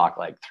had that talk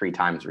like 3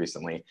 times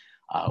recently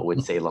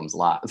with Salem's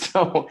Lot.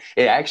 So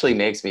it actually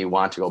makes me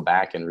want to go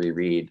back and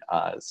reread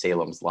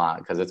Salem's Lot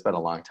because it's been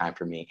a long time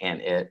for me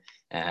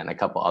and a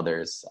couple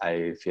others.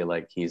 I feel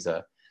like he's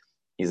a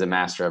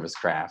master of his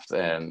craft.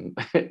 And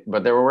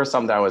but there were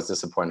some that I was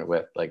disappointed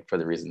with, like for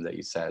the reasons that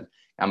you said.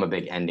 I'm a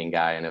big ending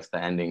guy, and if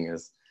the ending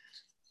is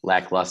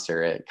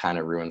lackluster, it kind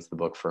of ruins the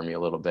book for me a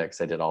little bit because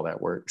I did all that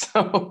work.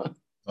 So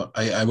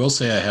I will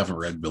say I haven't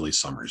read Billy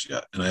Summers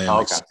yet, and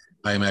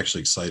I am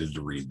actually excited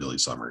to read Billy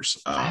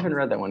Summers. I haven't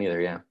read that one either.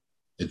 Yeah,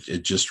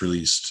 it just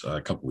released a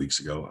couple weeks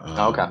ago.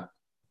 Okay.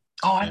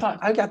 Oh, I thought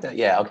I got that.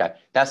 Yeah, okay,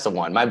 that's the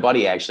one. My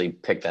buddy actually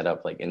picked that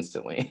up like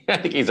instantly. I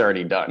think he's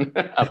already done.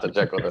 I have to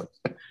check with him.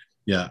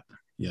 Yeah,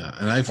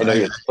 and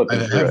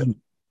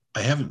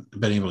I haven't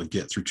been able to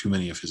get through too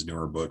many of his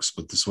newer books,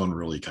 but this one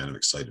really kind of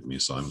excited me,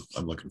 so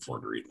I'm looking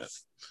forward to reading it.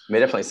 I mean,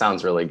 it definitely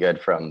sounds really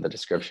good from the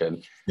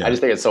description. Yeah. I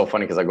just think it's so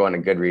funny because I go into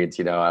Goodreads.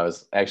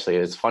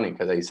 It's funny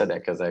because you said that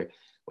because I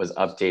was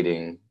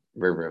updating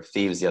River of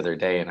Thieves the other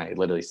day, and I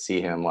literally see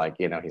him like,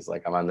 he's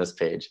like, I'm on this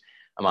page.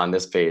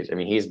 I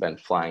mean, he's been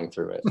flying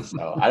through it.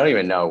 So I don't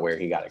even know where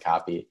he got a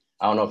copy.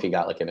 I don't know if he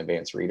got like an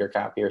advanced reader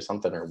copy or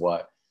something or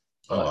what.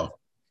 But,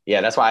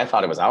 yeah, that's why I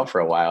thought it was out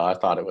for a while. I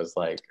thought it was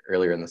like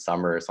earlier in the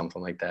summer or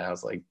something like that. I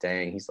was like,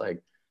 dang, he's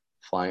like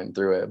flying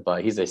through it.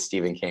 But he's a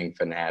Stephen King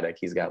fanatic.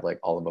 He's got like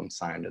all of them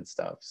signed and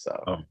stuff.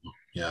 So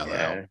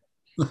yeah.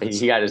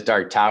 He got his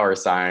Dark Tower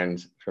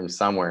signed from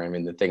somewhere. I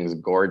mean, the thing's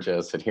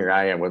gorgeous. And here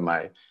I am with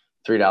my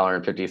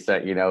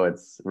 $3.50,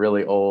 it's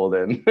really old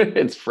and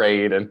it's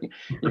frayed and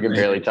you can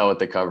barely tell what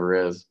the cover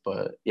is.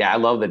 But yeah, I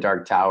love the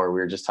Dark Tower.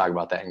 We were just talking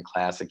about that in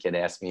class. A kid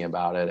asked me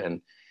about it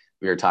and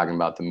we were talking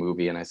about the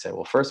movie. And I said,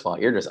 well, first of all,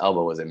 Idris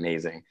Elba was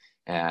amazing.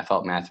 And I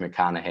felt Matthew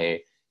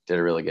McConaughey did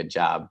a really good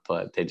job,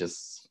 but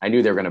I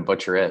knew they were going to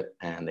butcher it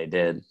and they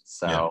did.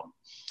 So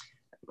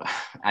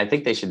I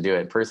think they should do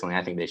it. Personally,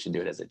 I think they should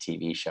do it as a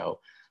TV show.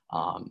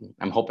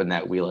 I'm hoping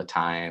that Wheel of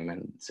Time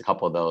and it's a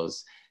couple of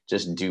those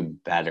just do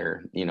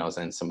better,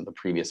 than some of the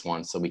previous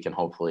ones. So we can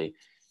hopefully,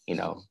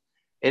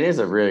 it is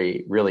a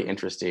really, really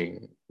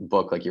interesting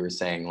book. Like you were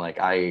saying, like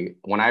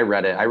when I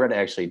read it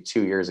actually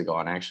 2 years ago.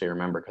 And I actually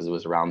remember because it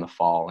was around the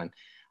fall and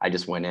I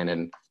just went in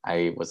and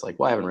I was like,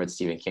 well, I haven't read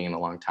Stephen King in a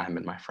long time.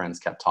 And my friends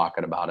kept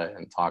talking about it.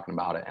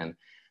 And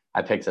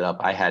I picked it up.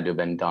 I had to have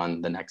been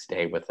done the next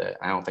day with it.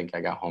 I don't think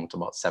I got home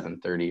till about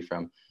 7:30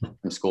 from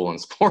school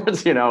and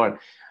sports, and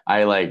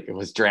I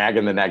was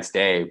dragging the next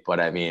day,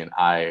 but I mean,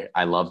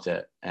 I loved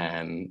it.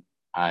 And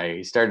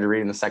I started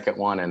reading the second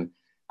one and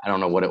I don't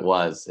know what it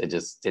was. It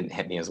just didn't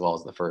hit me as well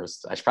as the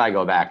first. I should probably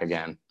go back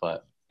again,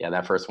 but Yeah,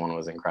 that first one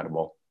was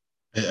incredible.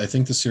 I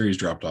think the series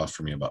dropped off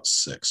for me about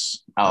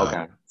 6. Oh,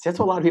 okay. See, that's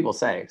what a lot of people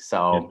say. Yeah.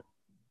 So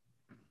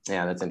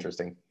yeah, that's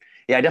interesting.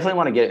 Yeah, I definitely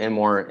want to get in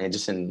more and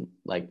just in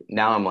like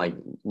now I'm like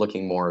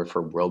looking more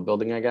for world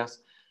building, I guess.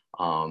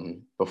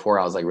 Before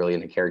I was like really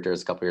into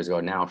characters a couple years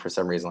ago. Now for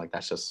some reason, like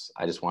that's just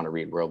I just want to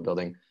read world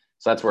building.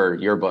 So that's where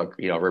your book,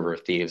 River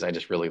of Thieves, I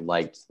just really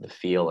liked the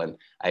feel. And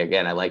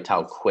I liked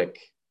how quick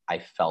I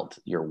felt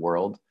your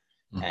world.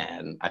 Mhm.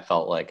 And I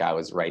felt like I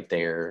was right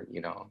there,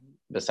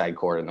 beside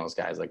Cord and those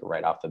guys, like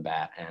right off the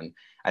bat. And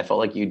I felt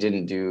like you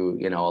didn't do,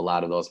 a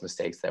lot of those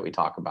mistakes that we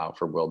talk about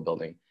for world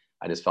building.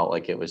 I just felt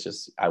like it was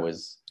just, I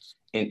was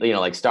in,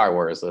 like Star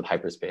Wars with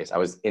hyperspace. I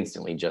was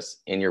instantly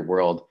just in your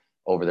world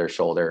over their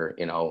shoulder,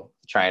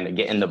 trying to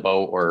get in the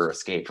boat or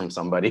escape from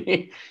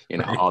somebody,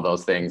 Right. all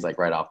those things like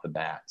right off the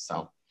bat.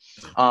 So,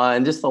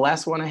 and just the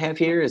last one I have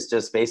here is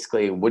just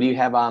basically, what do you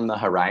have on the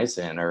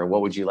horizon, or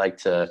what would you like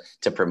to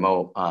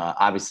promote?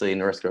 Obviously,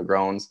 Northcote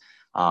Groans.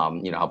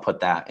 I'll put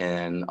that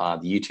in the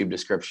YouTube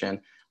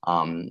description,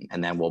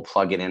 and then we'll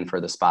plug it in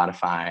for the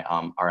Spotify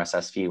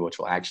RSS feed, which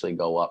will actually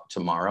go up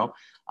tomorrow.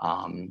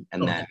 And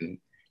Okay. then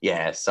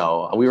yeah,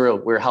 so we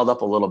were held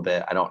up a little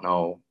bit. I don't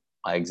know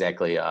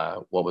exactly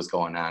what was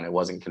going on. It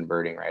wasn't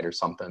converting right or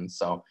something.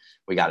 So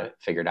we got it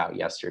figured out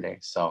yesterday.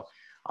 So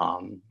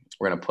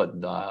we're gonna put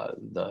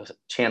the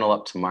channel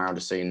up tomorrow,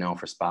 just so you know,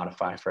 for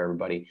Spotify for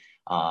everybody.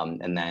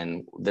 And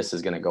then this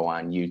is gonna go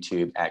on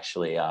YouTube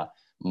actually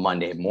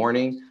Monday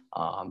morning.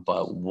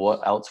 But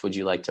what else would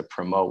you like to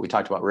promote? We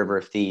talked about River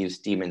of Thieves,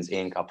 Demons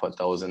Inc. I'll put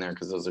those in there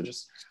because those are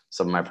just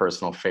some of my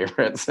personal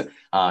favorites.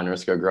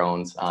 Northcote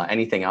Groans.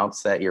 Anything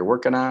else that you're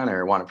working on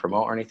or want to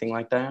promote or anything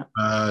like that?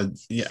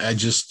 Yeah, I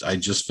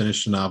just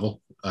finished a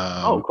novel.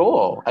 Oh,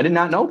 cool. I did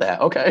not know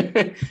that.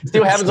 Okay. See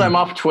what happens? So I'm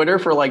off Twitter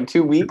for like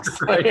 2 weeks.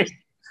 right.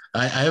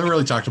 I haven't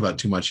really talked about it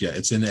too much yet.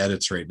 It's in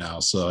edits right now,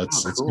 so Oh,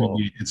 it's gonna cool.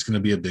 be it's gonna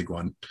be a big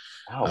one.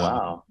 Oh, Uh,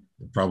 wow.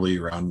 Probably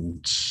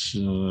around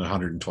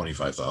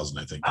 125,000,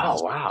 I think it Oh,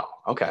 is. wow.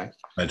 Okay.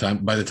 By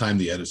the time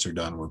the edits are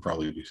done, I'll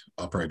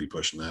probably be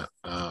pushing that.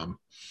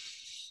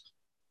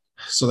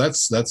 So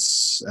that's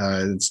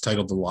it's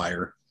titled The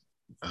Liar.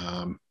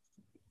 Um,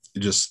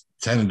 just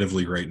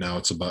tentatively right now,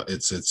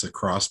 it's a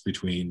cross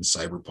between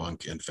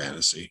cyberpunk and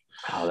fantasy.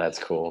 Oh, that's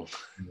cool.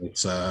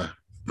 It's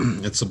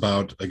it's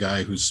about a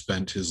guy who's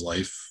spent his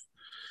life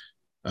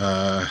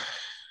uh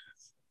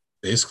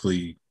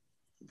basically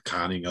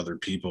conning other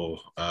people,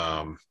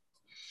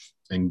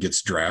 and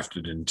gets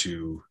drafted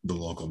into the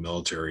local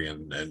military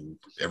and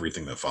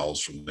everything that follows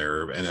from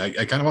there. And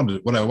I kind of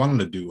what I wanted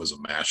to do was a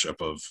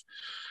mashup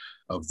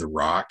of The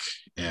Rock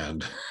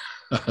and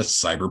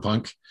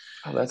cyberpunk.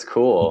 Oh, that's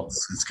cool.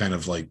 It's kind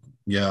of like,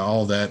 yeah,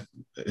 all that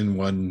in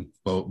one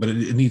boat, but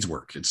it needs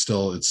work. It's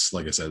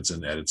like I said, it's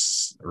in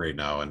edits right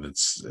now, and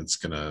it's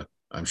gonna.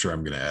 I'm sure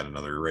I'm gonna add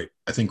another. Right,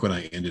 I think when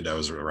I ended, I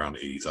was around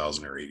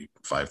 80,000 or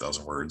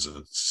 85,000 words,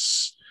 and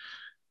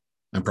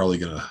I'm probably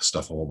gonna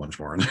stuff a whole bunch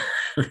more in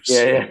there. So,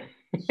 Yeah,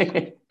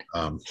 yeah.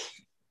 um,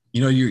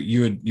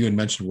 you had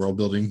mentioned world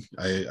building.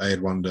 I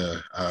had wanted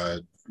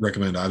to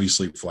recommend,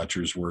 obviously,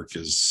 Fletcher's work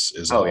is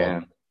Oh, all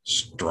yeah.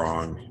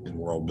 strong in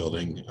world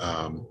building.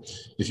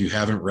 If you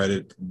haven't read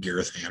it,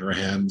 Gareth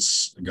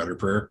Hanrahan's Gutter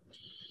Prayer.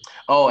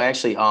 Oh,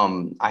 actually,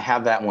 I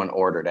have that one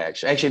ordered.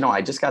 Actually, no,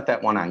 I just got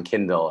that one on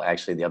Kindle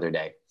actually the other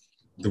day.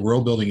 The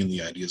world building and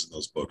the ideas in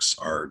those books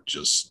are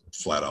just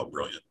flat out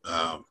brilliant.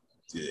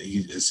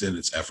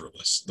 It's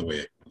effortless the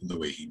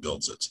way he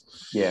builds it.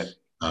 Yeah.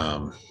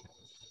 Um,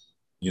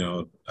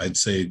 I'd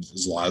say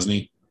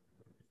Zlozny,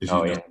 if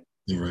Oh, you know,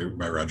 yeah.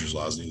 by Roger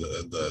Zlozny,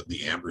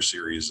 the Amber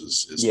series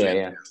is Yeah,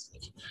 yeah.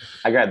 fantastic.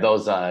 I got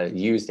those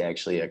used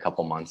actually a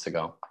couple months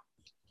ago.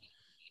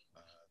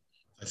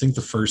 I think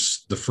the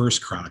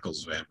first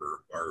Chronicles of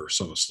Amber are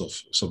still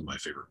some of my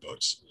favorite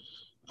books.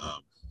 Um,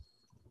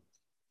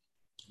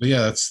 but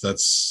yeah,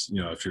 that's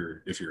if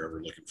you're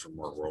ever looking for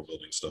more world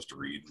building stuff to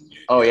read.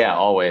 Oh yeah,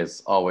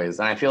 always, always.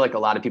 And I feel like a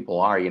lot of people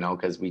are,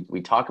 because we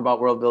talk about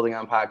world building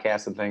on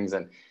podcasts and things.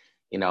 And,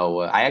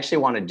 I actually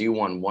want to do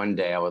one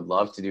day. I would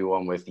love to do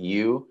one with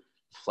you,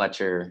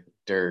 Fletcher,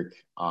 Dirk,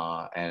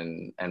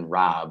 and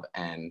Rob,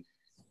 and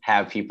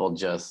have people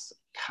just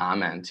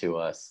comment to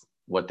us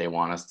what they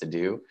want us to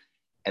do,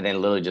 and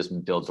then literally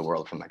just build the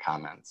world from the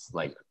comments,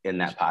 like in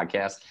that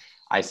podcast.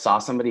 I saw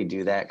somebody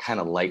do that kind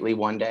of lightly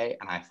one day,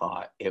 and I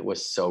thought it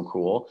was so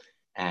cool.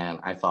 And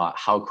I thought,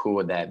 how cool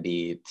would that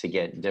be to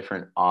get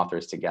different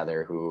authors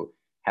together who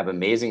have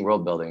amazing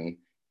world building,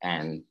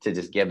 and to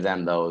just give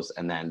them those,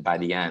 and then by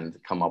the end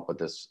come up with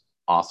this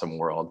awesome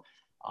world.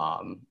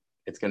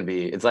 It's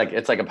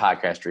like a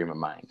podcast dream of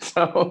mine.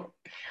 So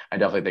I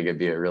definitely think it'd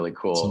be a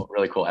So,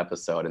 really cool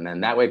episode. And then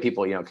that way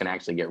people, can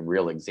actually get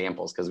real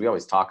examples, because we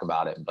always talk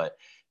about it, but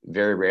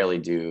very rarely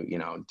do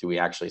we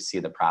actually see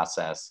the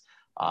process,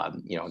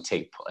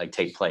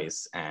 take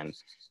place. And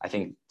I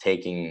think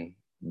taking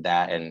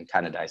that and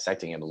kind of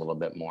dissecting it a little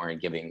bit more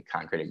and giving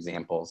concrete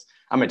examples.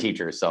 I'm a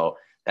teacher, so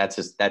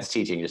that's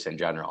teaching just in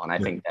general. And I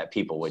yeah. think that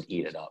people would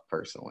eat it up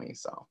personally.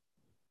 So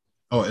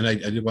Oh, and I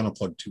did want to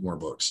plug 2 more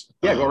books.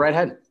 yeah, go right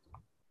ahead.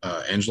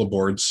 Angela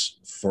Board's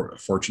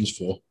Fortune's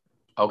Full.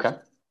 Okay.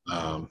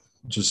 Um,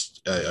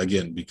 just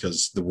again,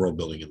 because the world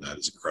building in that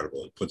is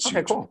incredible.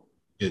 Okay, cool.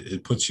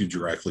 It puts you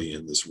directly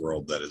in this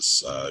world that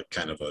is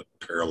kind of a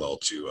parallel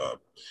to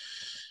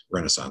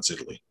Renaissance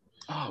Italy.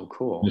 Oh,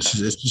 cool. Okay.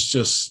 It's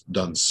just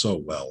done so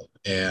well.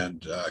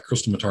 And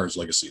Crystal Matar's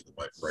Legacy of the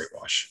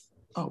Whitewash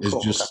Oh, is cool.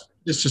 Okay.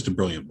 it's just a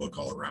brilliant book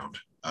all around.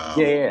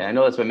 Yeah. I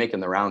know that's been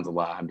making the rounds a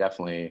lot. I'm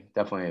definitely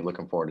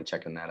looking forward to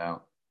checking that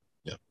out.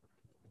 Yeah.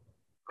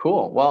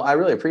 Cool. Well, I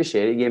really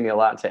appreciate it. You gave me a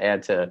lot to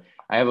add to.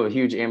 I have a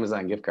huge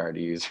Amazon gift card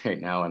to use right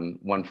now, and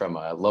one from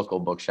a local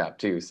bookshop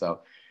too.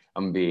 So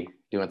I'm gonna be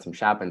doing some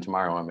shopping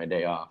tomorrow on my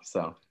day off.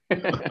 So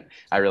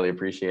I really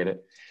appreciate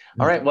it.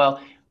 All right.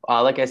 Well,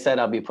 like I said,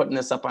 I'll be putting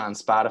this up on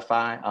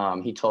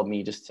Spotify. He told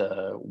me just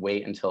to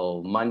wait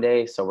until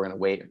Monday, so we're gonna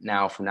wait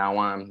now. From now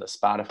on, the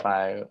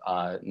Spotify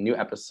new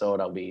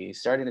episode. I'll be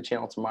starting the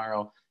channel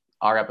tomorrow.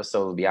 Our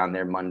episode will be on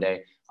there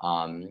Monday.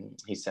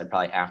 He said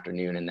probably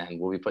afternoon, and then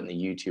we'll be putting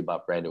the YouTube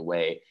up right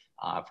away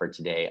for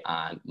today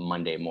on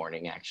Monday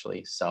morning,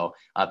 actually. So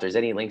if there's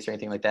any links or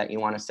anything like that you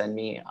want to send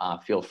me,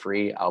 feel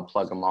free. I'll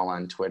plug them all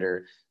on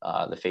Twitter,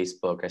 the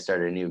Facebook. I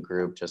started a new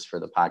group just for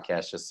the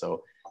podcast, just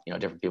so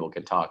different people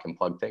can talk and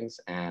plug things.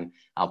 And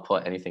I'll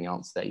put anything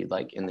else that you'd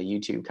like in the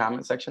YouTube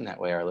comment section. That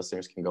way our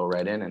listeners can go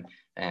right in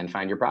and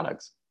find your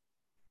products.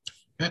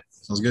 Okay,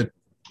 sounds good.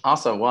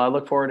 Awesome. Well, I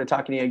look forward to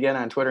talking to you again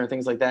on Twitter and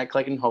things like that,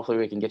 Clayton. Hopefully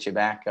we can get you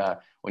back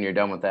when you're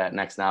done with that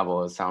next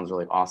novel. It sounds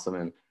really awesome.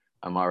 And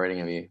I'm already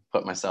going to be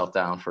put myself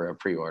down for a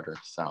pre-order.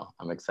 So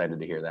I'm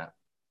excited to hear that.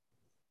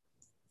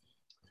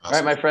 Awesome. All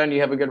right, my friend, you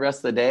have a good rest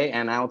of the day,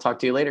 and I will talk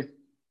to you later.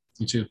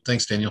 You too.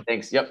 Thanks, Daniel.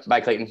 Thanks. Yep. Bye,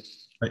 Clayton.